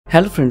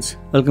Hello friends,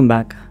 welcome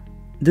back.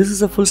 This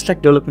is a full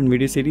stack development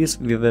video series.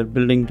 We were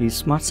building the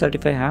Smart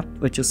Certify app,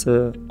 which is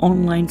an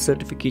online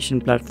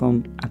certification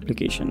platform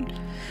application.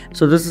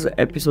 So this is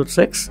episode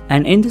 6,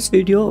 and in this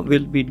video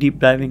we'll be deep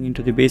diving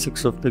into the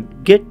basics of the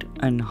Git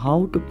and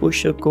how to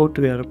push your code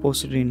to a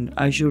repository in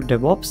Azure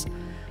DevOps.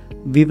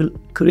 We will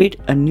create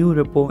a new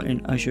repo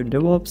in Azure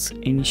DevOps,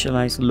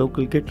 initialize a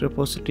local Git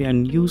repository,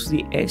 and use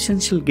the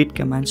essential Git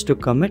commands to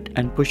commit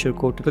and push your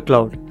code to the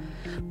cloud.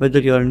 Whether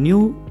you are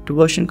new to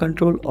version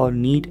control or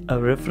need a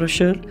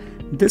refresher,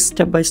 this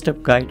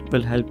step-by-step guide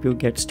will help you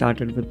get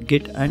started with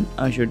Git and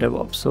Azure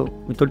DevOps. So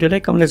without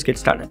delay, come let's get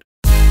started.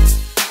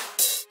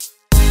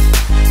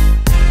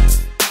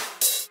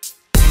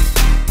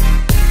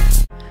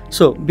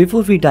 So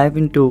before we dive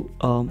into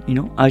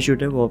Azure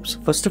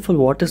DevOps, first of all,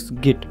 what is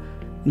Git?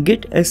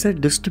 Git is a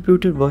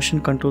distributed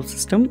version control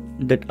system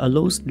that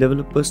allows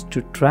developers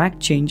to track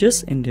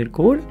changes in their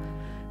code,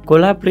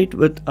 collaborate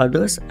with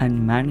others,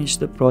 and manage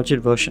the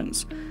project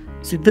versions.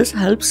 See, this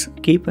helps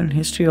keep a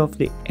history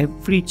of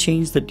every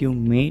change that you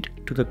made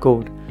to the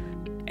code,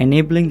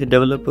 enabling the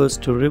developers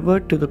to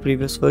revert to the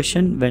previous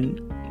version when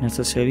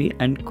necessary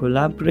and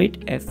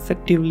collaborate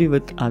effectively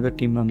with other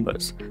team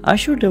members.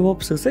 Azure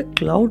DevOps is a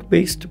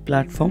cloud-based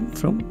platform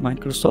from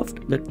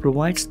Microsoft that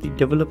provides the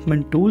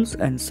development tools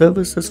and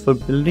services for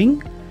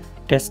building,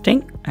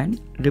 testing,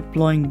 and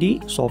deploying the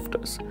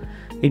softwares.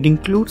 It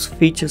includes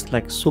features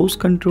like source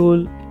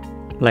control,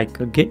 like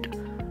a Git,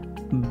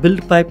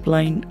 build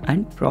pipeline,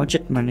 and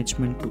project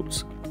management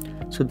tools.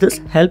 So this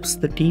helps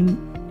the team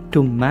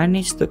to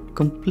manage the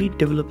complete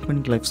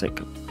development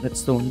lifecycle.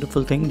 That's the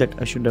wonderful thing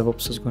that Azure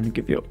DevOps is going to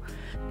give you.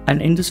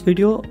 And in this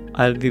video,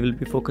 we will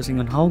be focusing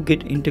on how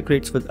Git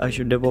integrates with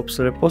Azure DevOps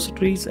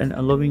repositories and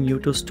allowing you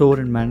to store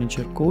and manage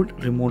your code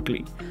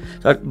remotely.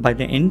 So by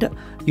the end,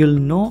 you'll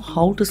know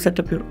how to set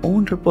up your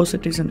own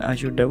repositories in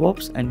Azure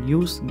DevOps and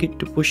use Git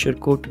to push your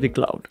code to the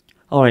cloud.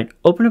 Alright,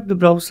 open up the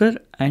browser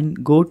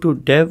and go to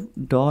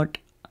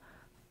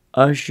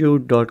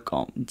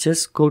dev.azure.com.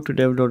 Just go to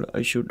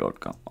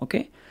dev.azure.com.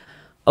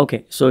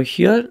 Okay, so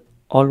here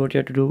all what you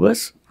have to do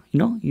is,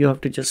 you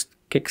have to just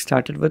get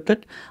started with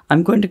it.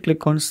 I'm going to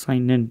click on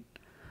sign in.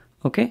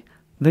 Okay,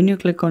 when you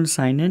click on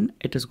sign in,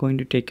 it is going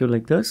to take you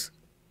like this.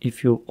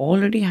 If you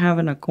already have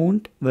an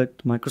account with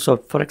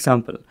Microsoft, for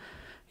example,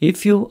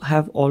 if you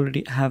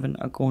already have an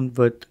account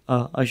with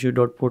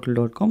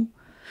azure.portal.com,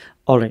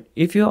 alright,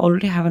 if you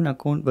already have an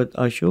account with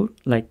Azure,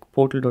 like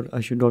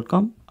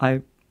portal.azure.com,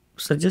 I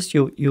suggest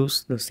you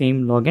use the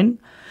same login.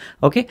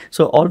 Okay,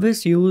 so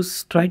always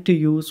try to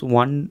use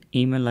one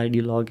email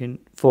ID login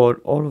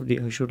for all of the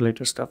Azure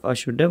related stuff.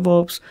 Azure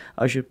DevOps,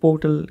 Azure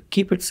Portal,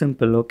 keep it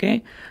simple.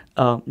 Okay,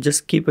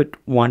 just keep it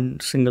one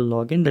single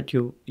login that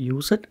you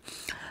use it.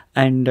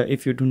 And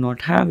if you do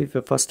not have, if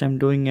you're first time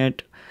doing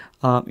it,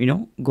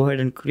 go ahead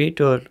and create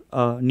your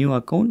new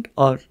account,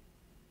 or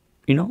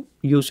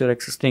use your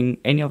existing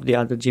any of the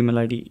other Gmail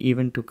ID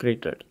even to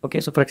create it.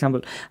 Okay, so for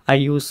example, I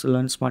use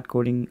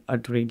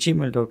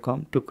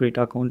learnsmartcoding@gmail.com to create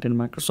an account in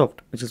Microsoft,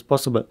 which is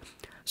possible.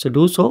 So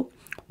do so.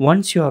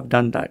 Once you have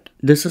done that,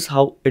 this is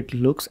how it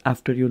looks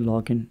after you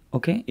log in.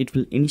 Okay, it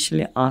will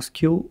initially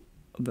ask you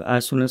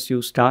as soon as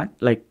you start,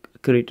 like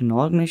create an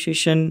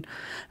organization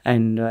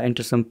and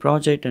enter some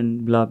project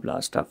and blah blah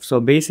stuff. So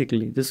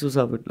basically this is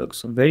how it looks.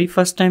 So very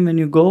first time when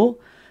you go,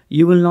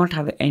 you will not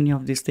have any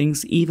of these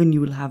things. Even you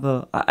will have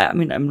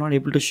I'm not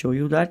able to show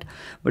you that,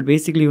 but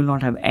basically you will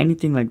not have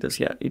anything like this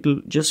here. It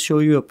will just show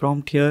you a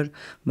prompt here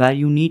where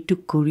you need to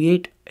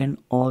create an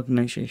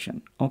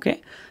organization. Okay,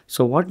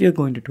 so what we are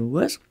going to do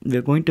is we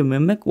are going to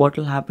mimic what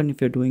will happen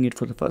if you're doing it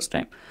for the first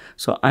time.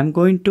 So I'm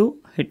going to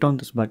hit on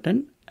this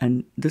button,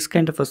 and this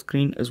kind of a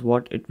screen is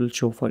what it will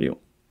show for you.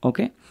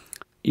 Okay,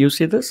 you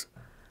see this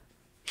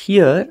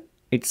here,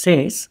 it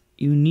says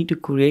you need to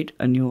create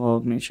a new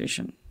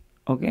organization.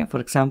 Okay, for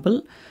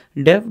example,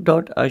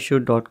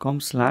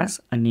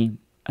 dev.azure.com/a name,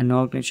 an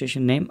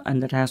organization name,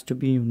 and that has to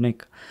be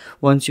unique.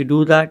 Once you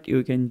do that,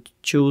 you can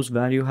choose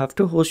where you have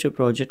to host your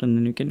project, and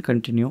then you can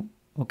continue.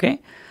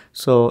 Okay,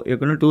 so you're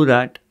going to do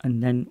that,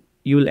 and then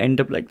you will end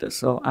up like this.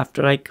 So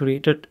after I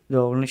created the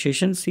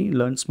organization, see,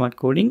 learn smart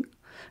coding,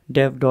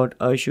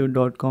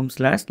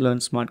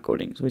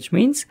 dev.azure.com/learn-smart-coding, which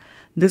means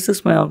this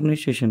is my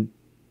organization.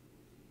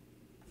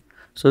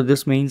 So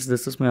this means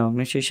this is my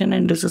organization,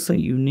 and this is a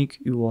unique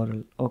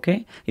URL.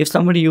 Okay, if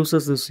somebody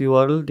uses this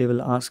URL, they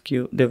will ask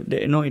you,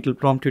 it will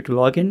prompt you to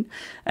log in,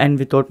 and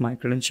without my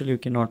credential you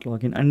cannot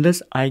log in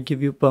unless I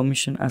give you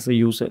permission as a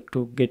user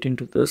to get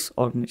into this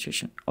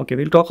organization. Okay,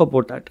 we'll talk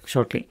about that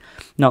shortly.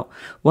 Now,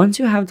 once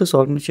you have this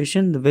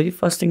organization, the very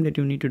first thing that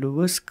you need to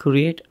do is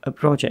create a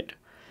project.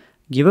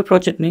 Give a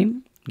project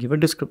name, give a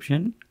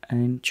description,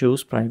 and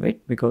choose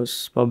private,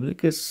 because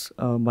public is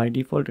by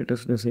default it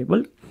is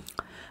disabled.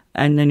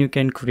 And then you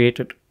can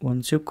create it.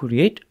 Once you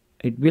create,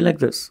 it be like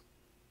this.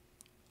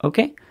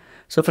 Okay,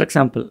 so for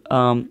example,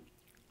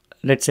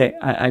 let's say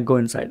I go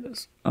inside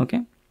this.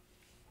 Okay,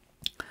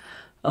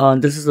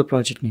 this is the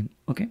project name.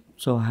 Okay,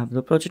 so I have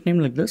the project name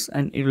like this,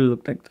 and it will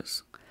look like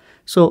this.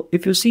 So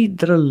if you see,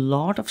 there are a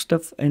lot of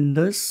stuff in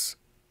this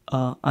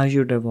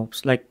Azure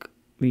DevOps, like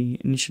we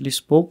initially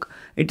spoke,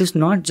 it is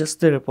not just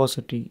the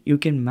repository. You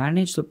can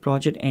manage the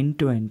project end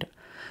to end.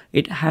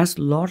 It has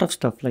a lot of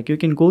stuff, like you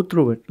can go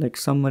through it, like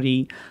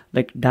summary,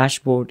 like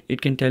dashboard. It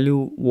can tell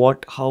you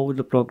how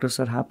the progress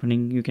are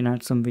happening. You can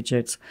add some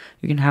widgets,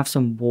 you can have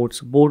some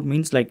boards. Board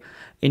means like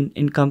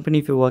in company,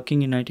 if you're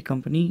working in IT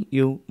company,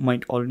 you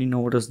might already know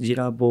what is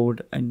Jira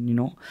board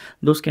and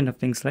those kind of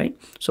things, right?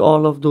 So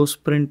all of those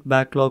sprint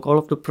backlog, all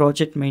of the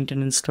project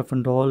maintenance stuff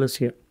and all is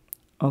here.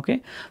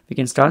 Okay, we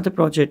can start the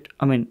project.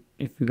 I mean,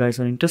 if you guys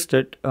are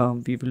interested,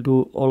 we will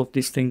do all of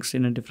these things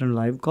in a different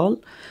live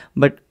call,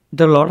 but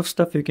there are a lot of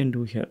stuff you can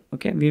do here.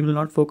 Okay, we will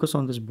not focus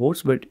on these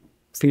boards, but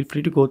feel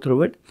free to go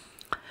through it.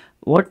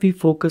 What we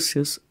focus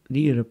is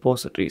the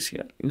repositories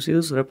here. You see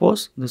this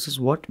repos, this is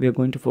what we are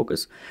going to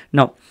focus.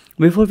 Now,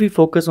 before we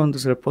focus on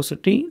this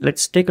repository,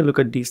 let's take a look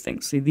at these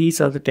things. See,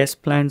 these are the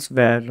test plans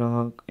where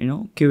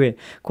QA,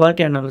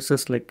 quality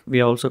analysis, like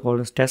we also call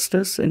as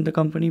testers in the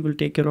company, will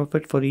take care of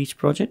it for each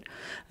project.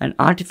 And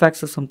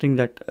artifacts are something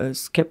that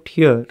is kept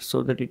here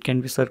so that it can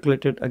be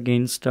circulated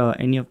against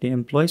any of the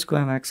employees who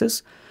have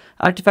access.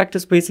 Artifact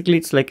is basically,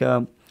 it's like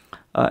a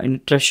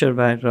treasure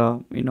where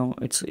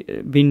it's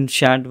been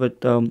shared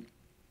with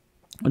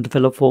the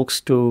fellow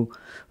folks to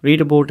read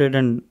about it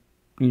and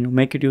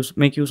make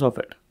use of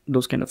it,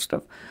 those kind of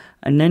stuff.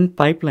 And then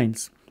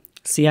pipelines,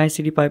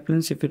 CI/CD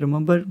pipelines. If you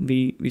remember,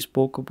 we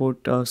spoke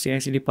about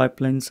CI/CD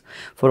pipelines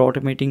for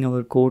automating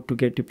our code to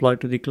get deployed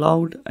to the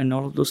cloud and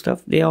all of those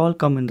stuff. They all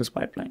come in this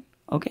pipeline.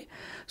 Okay,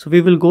 so we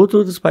will go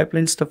through this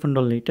pipeline stuff and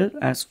all later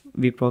as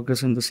we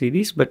progress in the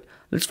series, but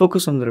let's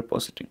focus on the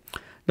repository.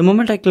 The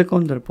moment I click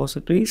on the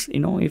repositories,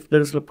 if there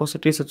is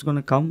repositories, it's going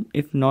to come.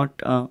 If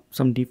not,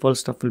 some default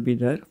stuff will be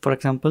there. For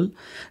example,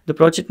 the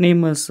project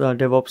name is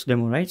DevOps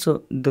demo, right?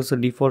 So there's a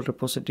default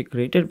repository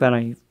created where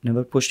I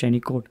never pushed any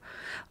code.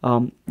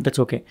 That's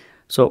okay.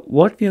 So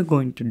what we are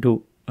going to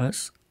do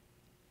is,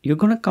 you're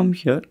going to come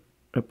here,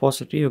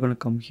 repository, you're going to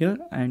come here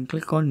and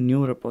click on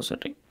new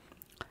repository.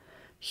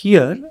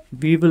 Here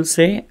we will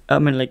say,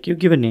 like you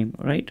give a name,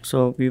 right?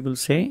 So we will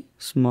say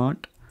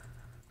smart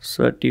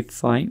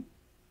certify.api.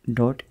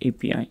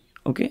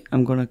 Okay,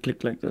 I'm gonna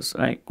click like this.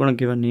 I'm gonna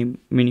give a name,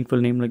 meaningful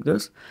name like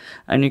this,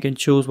 and you can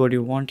choose what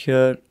you want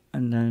here.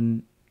 And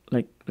then,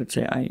 like, let's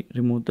say I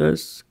remove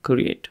this,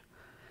 create.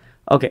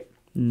 Okay,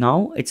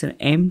 now it's an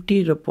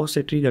empty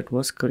repository that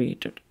was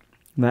created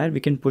where we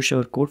can push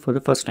our code for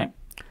the first time.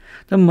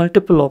 There are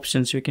multiple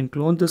options. You can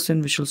clone this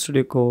in Visual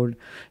Studio Code.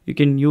 You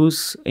can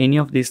use any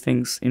of these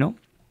things,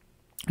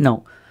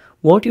 Now,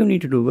 what you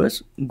need to do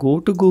is go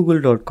to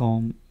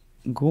google.com,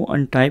 go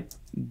and type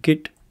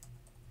git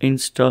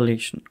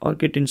installation or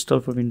git install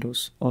for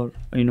Windows or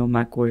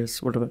Mac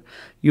OS, whatever.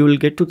 You will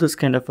get to this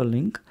kind of a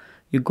link.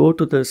 You go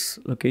to this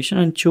location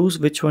and choose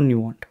which one you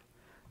want.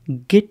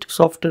 Git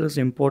software is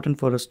important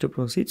for us to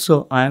proceed,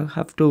 so I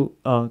have to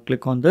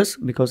click on this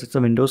because it's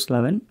a Windows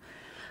 11.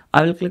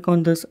 I will click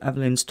on this, I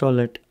will install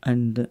it,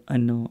 and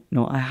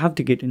no, I have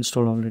the Git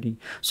installed already.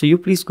 So you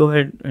please go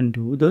ahead and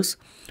do this.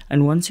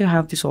 And once you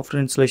have the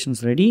software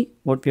installations ready,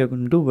 what we are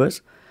going to do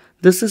is,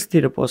 this is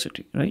the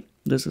repository, right?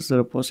 This is the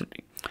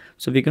repository.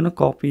 So we're going to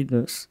copy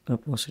this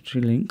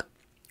repository link.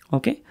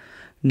 Okay.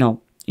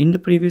 Now, in the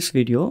previous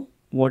video,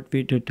 what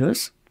we did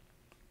is,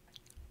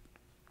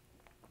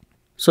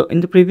 so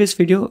in the previous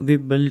video, we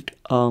built,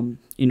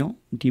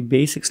 the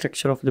basic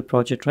structure of the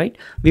project, right?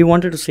 We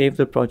wanted to save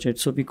the project.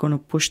 So we're going to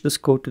push this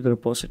code to the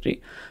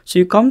repository. So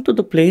you come to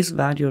the place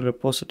where your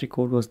repository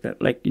code was there,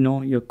 like,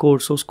 your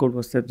code, source code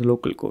was there, the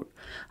local code.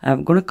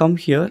 I'm going to come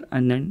here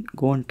and then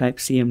go and type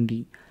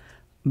cmd.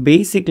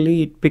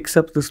 Basically, it picks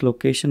up this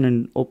location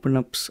and open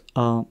up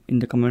in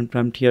the command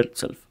prompt here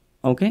itself.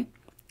 Okay,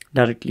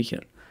 directly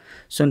here.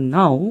 So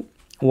now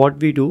what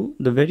we do,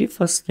 the very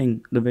first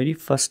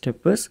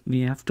step is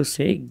we have to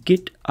say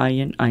git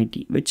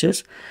init, which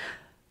is,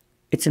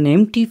 it's an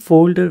empty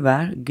folder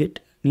where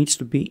git needs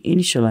to be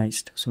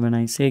initialized. So when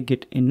I say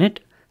git init,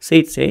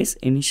 it says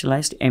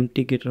initialized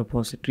empty git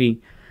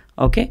repository.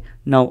 Okay,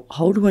 now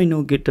how do I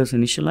know git is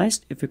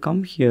initialized? If you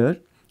come here,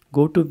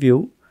 go to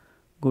view,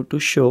 go to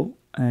show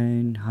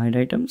and hide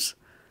items.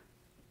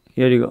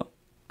 Here you go.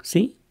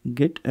 See,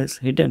 git is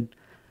hidden.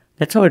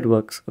 That's how it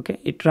works. Okay,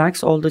 it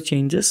tracks all the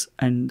changes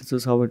and this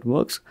is how it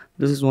works.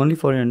 This is only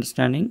for your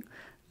understanding.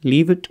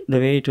 Leave it the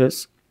way it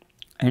is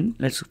and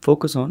let's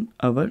focus on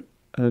our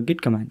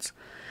git commands.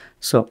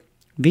 So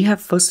we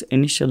have first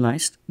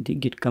initialized the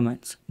git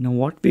commands. Now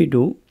what we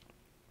do,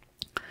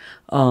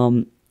 there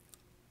are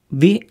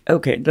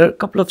a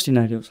couple of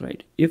scenarios,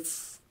 right?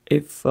 If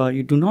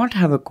you do not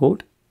have a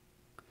code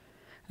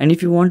and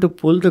if you want to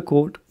pull the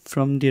code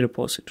from the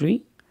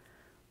repository,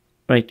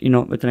 right,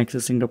 with an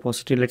existing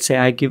repository, let's say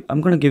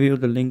I'm going to give you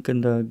the link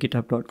in the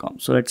github.com.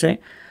 So let's say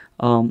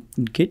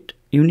git,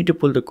 you need to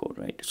pull the code,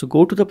 right? So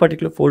go to the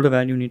particular folder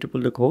where you need to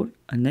pull the code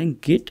and then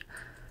git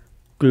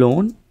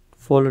clone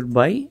followed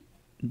by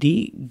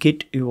the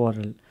git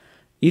URL.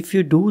 If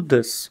you do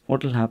this,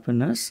 what will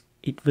happen is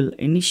it will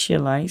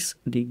initialize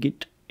the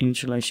git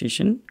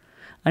initialization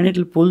and it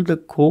will pull the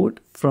code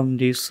from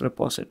this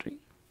repository.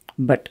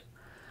 But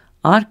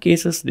our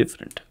case is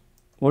different.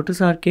 What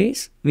is our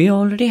case? We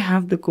already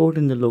have the code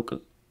in the local.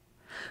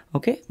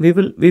 Okay, we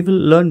will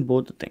learn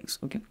both the things.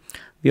 Okay,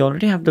 we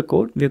already have the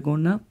code. We're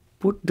gonna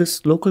put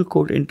this local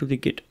code into the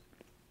Git.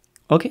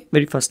 Okay,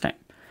 very first time.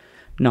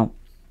 Now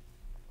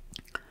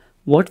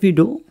what we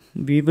do,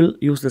 we will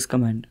use this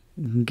command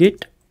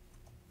git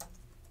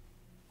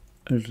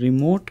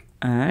remote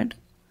add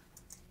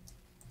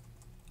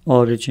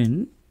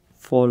origin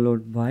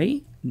followed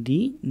by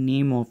the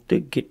name of the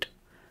Git.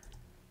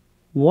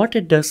 What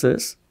it does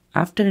is,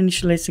 after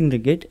initializing the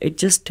Git, it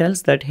just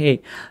tells that,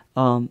 hey,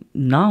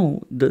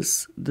 now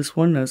this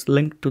one is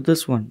linked to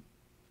this one.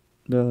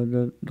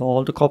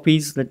 All the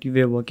copies that you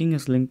were working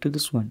is linked to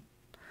this one.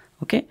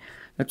 Okay,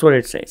 that's what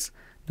it says.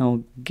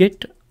 Now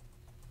git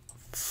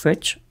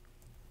fetch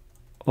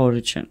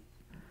origin.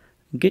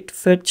 Git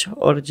fetch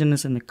origin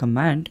is in a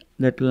command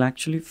that will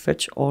actually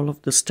fetch all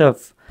of the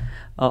stuff,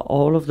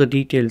 all of the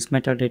details,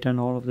 metadata and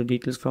all of the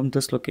details from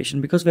this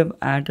location, because we have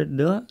added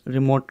the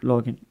remote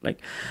login. Like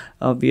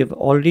we have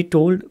already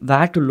told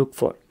where to look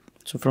for.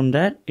 So from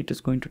there it is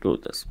going to do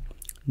this.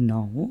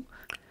 Now,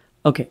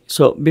 okay,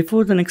 so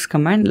before the next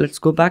command, let's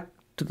go back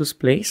to this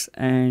place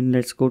and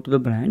let's go to the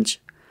branch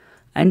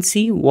and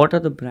see what are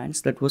the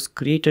branch that was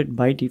created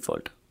by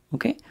default.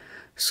 Okay,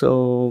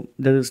 so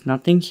there is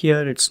nothing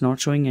here, it's not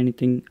showing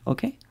anything.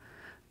 Okay,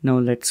 now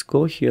let's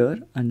go here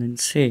and then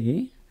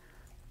say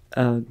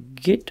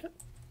git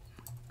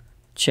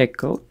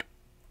checkout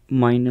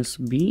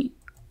 -b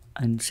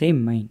and say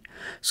main.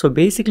 So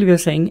basically we are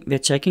saying we are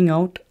checking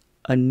out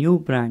a new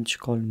branch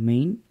called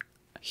main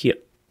here.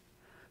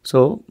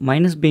 So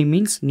 -b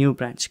means new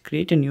branch.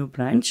 Create a new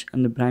branch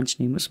and the branch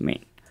name is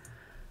main.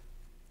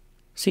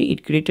 See,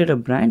 it created a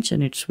branch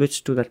and it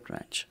switched to that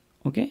branch.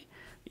 Okay,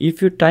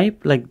 if you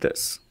type like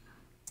this,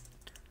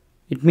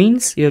 it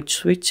means you're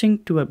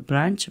switching to a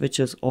branch which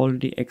has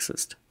already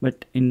exists.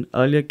 But in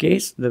earlier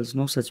case, there is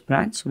no such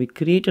branch. So we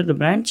created the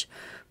branch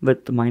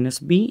with the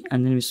 -b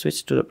and then we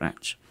switched to the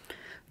branch.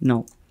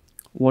 Now,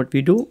 what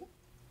we do,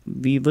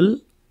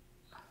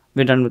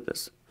 we're done with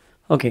this.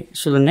 Okay,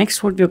 so the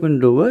next what we're going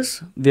to do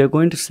is, we are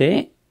going to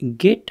say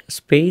git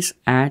space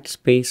add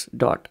space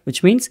dot,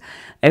 which means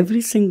every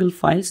single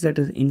files that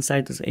is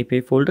inside this API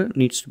folder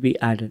needs to be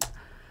added.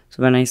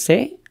 So when I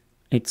say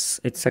it's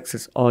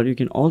success, or you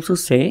can also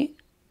say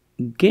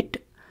git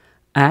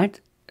add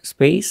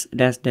space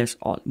dash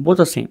all, both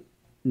are same.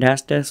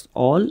 Dash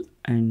all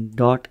and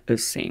dot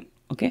is same.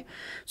 Okay,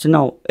 so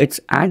now it's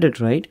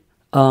added, right?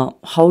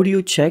 How do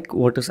you check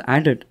what is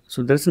added?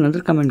 So there's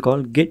another command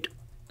called git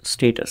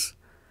status.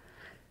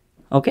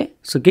 Okay,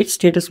 so git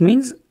status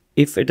means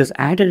if it is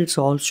added, it's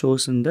all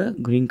shows in the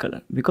green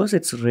color because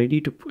it's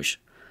ready to push.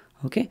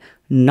 Okay,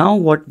 now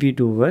what we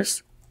do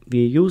is we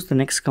use the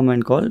next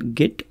command called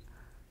git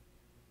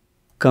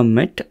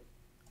commit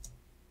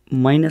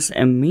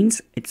 -m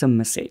means it's a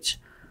message.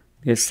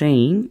 We are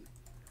saying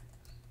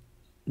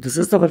this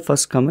is our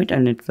first commit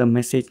and it's the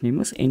message name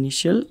is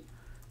initial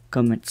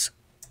commit.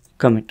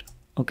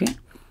 Okay,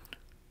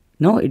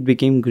 now it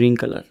became green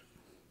color,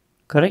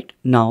 correct?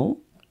 Now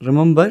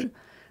remember,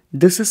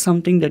 this is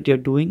something that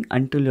you're doing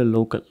until you're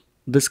local.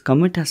 This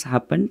commit has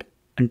happened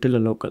until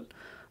a local.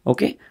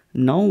 Okay,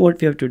 now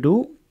what we have to do,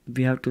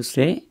 we have to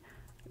say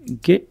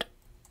git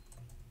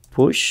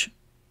push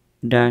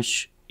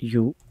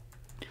 -u.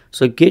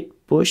 So git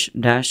push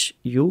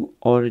 -u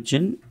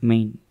origin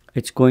main.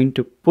 It's going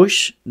to push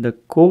the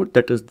code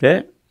that is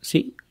there,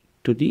 see,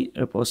 to the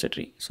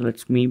repository. So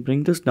let me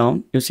bring this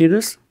down. You see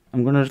this?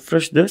 I'm going to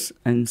refresh this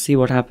and see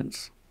what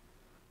happens.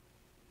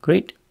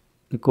 Great.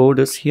 The code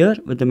is here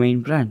with the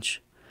main branch.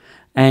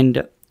 And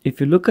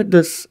if you look at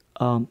this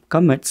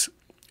commits,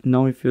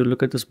 now if you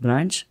look at this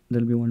branch,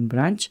 there'll be one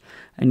branch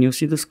and you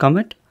see this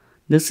commit.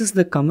 This is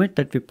the commit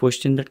that we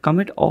pushed. In that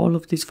commit, all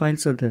of these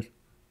files are there.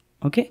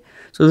 Okay,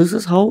 so this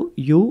is how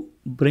you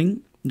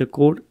bring the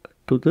code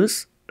to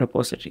this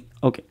repository.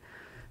 Okay,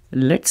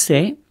 let's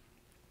say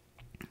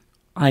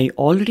I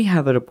already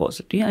have a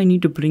repository. I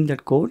need to bring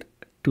that code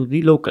to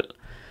the local.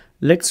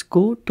 Let's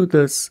go to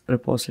this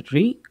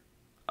repository.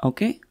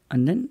 Okay,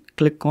 and then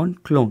click on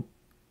clone.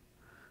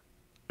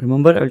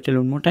 Remember, I'll tell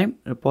you one more time,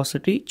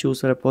 repository,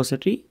 choose a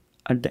repository.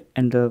 At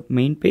the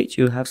main page,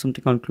 you have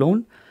something on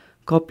clone.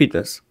 Copy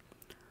this.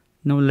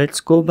 Now let's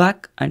go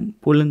back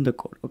and pull in the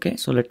code. Okay,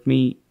 so let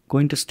me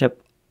going to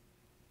step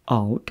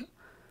out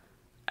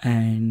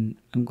and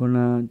I'm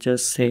gonna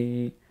just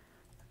say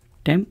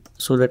temp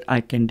so that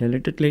I can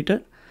delete it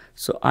later.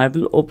 So I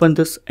will open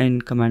this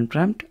in command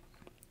prompt.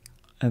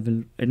 I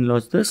will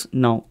enlarge this.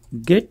 Now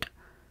git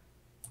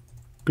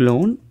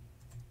clone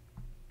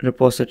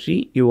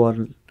repository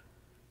URL.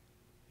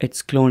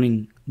 It's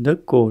cloning the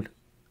code.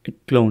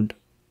 It cloned.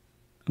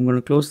 I'm going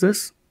to close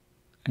this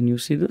and you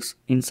see this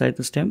inside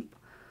this temp.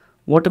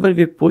 Whatever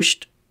we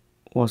pushed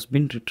was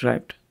been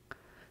retrieved.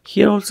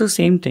 Here also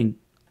same thing.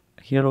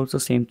 Here also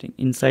same thing.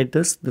 Inside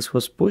this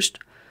was pushed.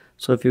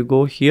 So if you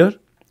go here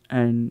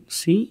and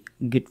see,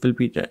 Git will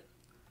be there.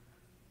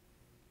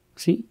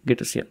 See,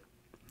 Git is here.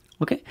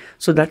 Okay,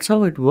 so that's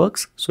how it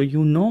works. So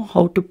you know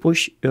how to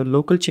push your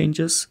local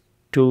changes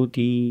to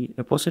the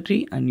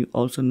repository, and you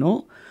also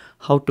know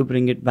how to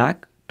bring it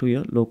back to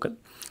your local.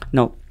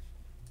 Now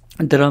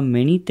there are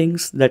many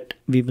things that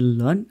we will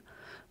learn,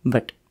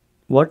 but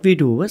what we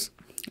do is,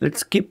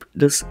 let's keep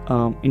this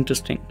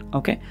interesting.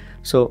 Okay,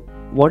 so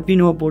what we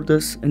know about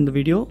this in the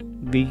video,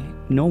 we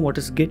know what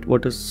is Git,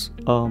 what is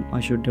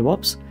Azure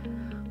DevOps,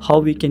 how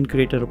we can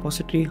create a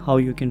repository, how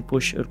you can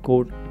push your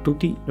code to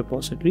the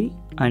repository,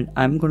 and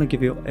I'm going to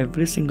give you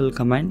every single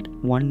command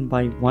one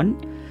by one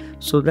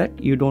so that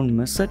you don't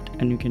miss it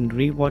and you can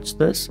rewatch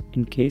this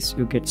in case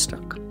you get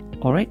stuck.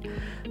 All right,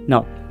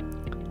 now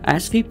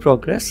as we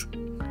progress,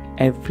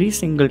 every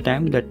single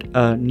time that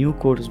a new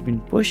code has been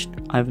pushed,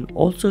 I will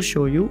also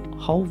show you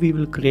how we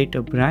will create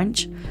a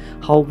branch,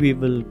 how we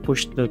will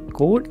push the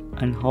code,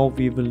 and how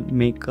we will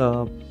make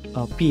a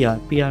PR.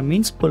 PR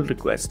means pull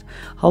request.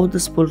 How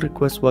this pull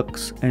request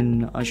works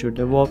in Azure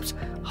DevOps,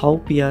 how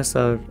PRs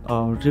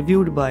are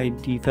reviewed by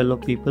the fellow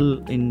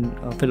people in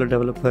fellow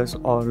developers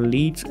or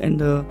leads in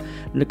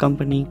the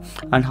company,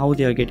 and how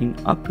they are getting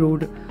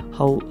approved,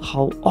 how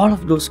all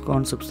of those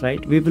concepts,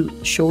 right? We will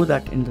show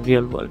that in the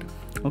real world.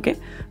 Okay,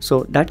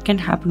 so that can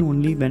happen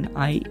only when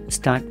I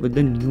start with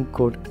the new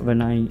code,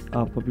 when I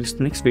publish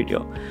the next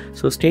video.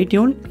 So stay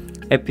tuned.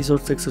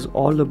 Episode 6 is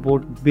all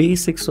about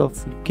basics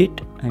of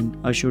Git and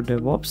Azure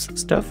DevOps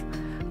stuff.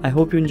 I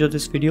hope you enjoyed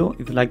this video.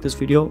 If you like this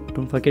video,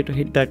 don't forget to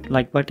hit that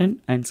like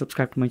button and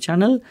subscribe to my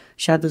channel.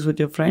 Share this with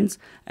your friends,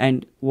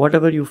 and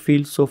whatever you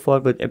feel so far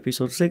with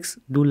episode 6,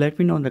 do let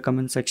me know in the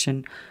comment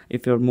section.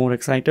 If you're more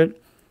excited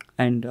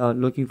and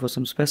looking for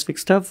some specific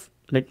stuff,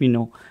 let me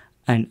know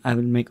and I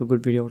will make a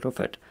good video out of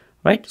it.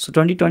 Right, so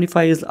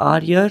 2025 is our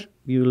year.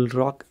 We will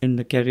rock in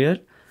the career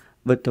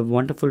with the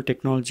wonderful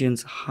technology and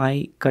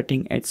high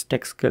cutting edge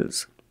tech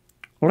skills.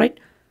 All right,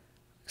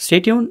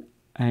 stay tuned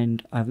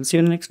and I will see you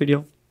in the next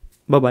video.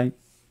 Bye bye.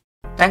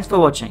 Thanks for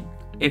watching.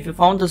 If you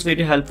found this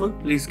video helpful,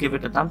 please give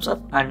it a thumbs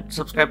up and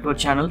subscribe to our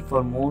channel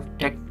for more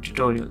tech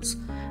tutorials.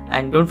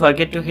 And don't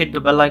forget to hit the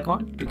bell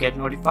icon to get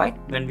notified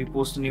when we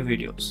post new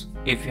videos.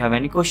 If you have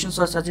any questions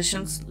or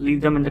suggestions,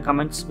 leave them in the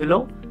comments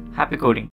below. Happy coding!